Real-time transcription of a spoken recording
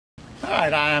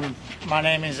My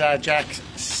name is Jack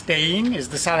Steyn, is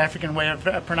the South African way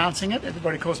of pronouncing it.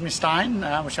 Everybody calls me Steyn,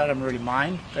 which I don't really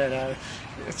mind, but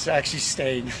it's actually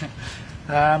Steyn.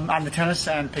 I'm the tennis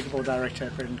and pickleball director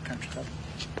at Redden Country Club.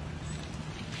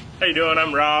 How you doing?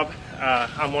 I'm Rob.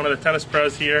 I'm one of the tennis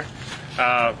pros here,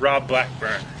 Rob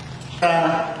Blackburn.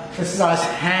 This is our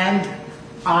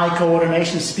hand-eye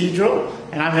coordination speed drill,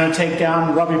 and I'm going to take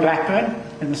down Robbie Blackburn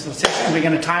in this little session. We're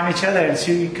going to time each other and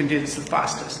see who can do this the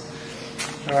fastest.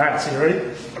 All right, so you ready?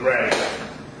 I'm ready.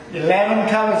 11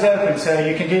 covers open, so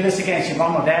you can do this against your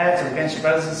mom or dads or against your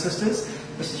brothers and sisters.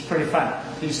 This is pretty fun.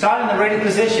 So you start in the ready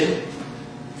position.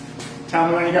 Tell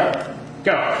me when you go.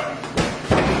 Go.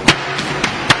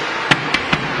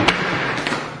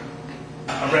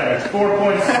 I'm ready.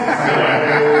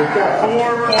 4.63.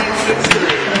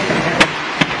 4.63.